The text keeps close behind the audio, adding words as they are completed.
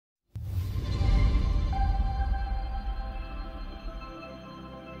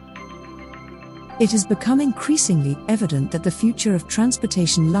It has become increasingly evident that the future of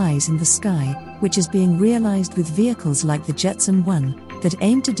transportation lies in the sky, which is being realized with vehicles like the Jetson One, that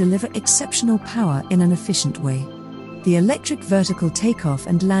aim to deliver exceptional power in an efficient way. The electric vertical takeoff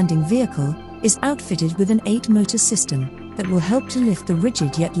and landing vehicle is outfitted with an 8-motor system that will help to lift the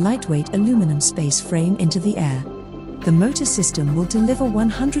rigid yet lightweight aluminum space frame into the air. The motor system will deliver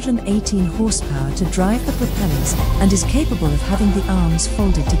 118 horsepower to drive the propellers and is capable of having the arms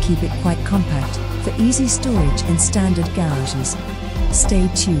folded to keep it quite compact, for easy storage in standard garages. Stay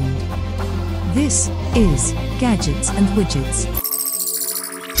tuned. This is Gadgets and Widgets.